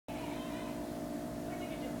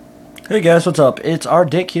Hey guys, what's up? It's our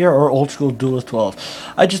Dick here, or Old School Duelist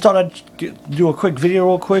 12. I just thought I'd do a quick video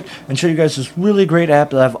real quick and show you guys this really great app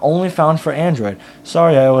that I've only found for Android.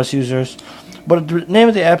 Sorry iOS users. But the name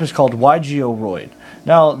of the app is called YGORoid.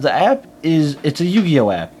 Now, the app it's a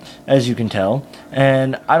YuGiOh app, as you can tell.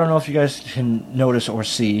 And I don't know if you guys can notice or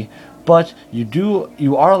see, but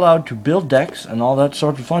you are allowed to build decks and all that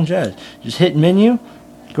sort of fun jazz. Just hit menu,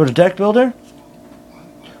 go to deck builder.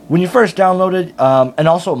 When you first download it, and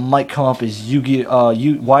also it might come up as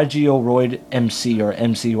YGORoid MC or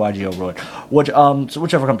MC YGORoid, so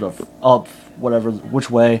whichever comes up,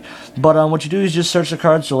 which way. But what you do is just search the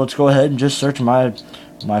cards. So let's go ahead and just search my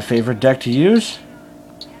favorite deck to use,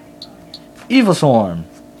 Evil Swarm,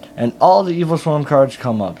 and all the Evil Swarm cards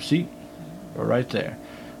come up. See, they're right there.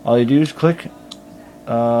 All you do is click.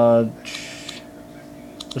 Let's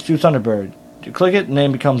do Thunderbird. You click it, and then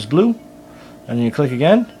it becomes blue, and then you click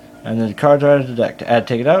again. And then the cards are added to the deck. To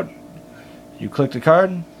take it out, you click the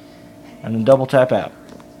card, and then double tap out.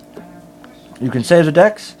 You can save the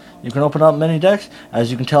decks. You can open up many decks.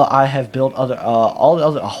 As you can tell, I have built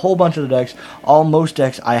a whole bunch of the decks. Most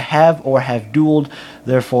decks I have or have dueled.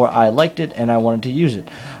 Therefore, I liked it and I wanted to use it.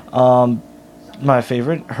 My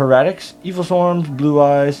favorite: Heretics, Evil Swarms, Blue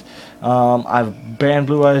Eyes. I've banned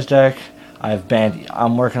Blue Eyes deck.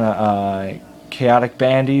 I'm working on Chaotic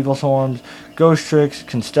Band Evil Swarms, Ghost Tricks,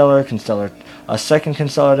 Constellar, a second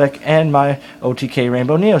Constellar deck, and my OTK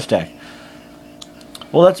Rainbow Neos deck.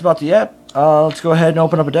 Well, that's about the app. Let's go ahead and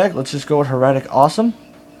open up a deck. Let's just go with Heretic Awesome.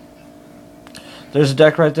 There's a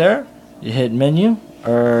deck right there. You hit menu,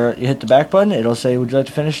 or you hit the back button. It'll say, would you like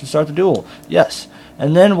to finish and start the duel? Yes.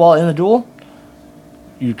 And then while in the duel,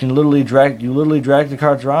 you can literally drag the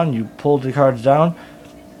cards around. You pull the cards down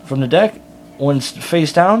from the deck. When it's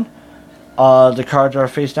face down, the cards are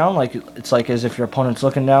face down, it's like as if your opponent's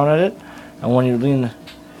looking down at it. And when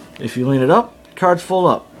if you lean it up, cards fold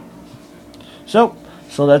up. So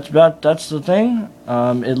that's the thing.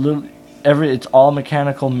 It's all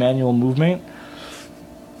mechanical manual movement.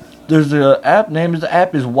 There's the app name. The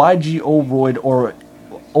app is YGORoid,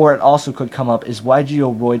 or it also could come up as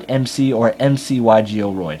YGORoid MC or MC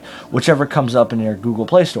YGORoid, whichever comes up in your Google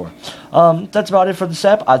Play Store. That's about it for this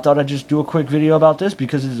app. I thought I'd just do a quick video about this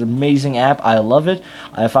because it's an amazing app. I love it.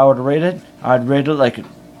 If I were to rate it, I'd rate it like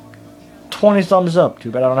 20 thumbs up.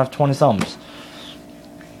 Too bad I don't have 20 thumbs.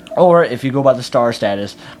 Or if you go by the star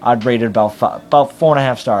status, I'd rate it about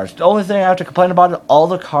 4.5 stars. The only thing I have to complain about it, all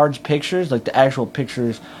the cards pictures, like the actual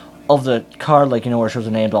pictures of the card, where it shows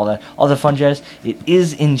the names, all the fun jazz, it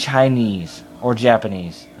is in Chinese or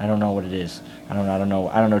Japanese. I don't know what it is. I don't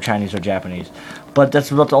know Chinese or Japanese. But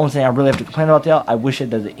that's about the only thing I really have to complain about. I wish it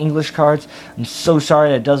did the English cards. I'm so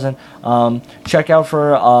sorry that it doesn't. Check out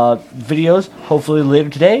for videos. Hopefully later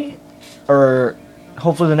today, or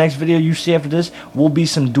hopefully the next video you see after this will be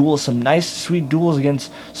some nice sweet duels against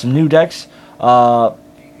some new decks.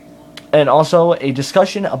 And also a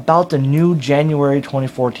discussion about the new January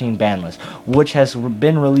 2014 ban list, which has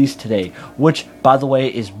been released today. Which, by the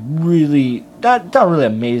way, is really not really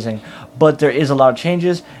amazing, but there is a lot of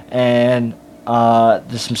changes, and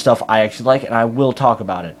there's some stuff I actually like, and I will talk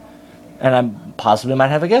about it. And I possibly might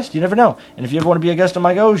have a guest. You never know. And if you ever want to be a guest on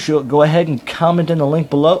my go ahead and comment in the link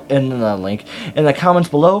below, in the comments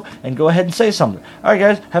below, and go ahead and say something. All right,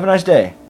 guys, have a nice day.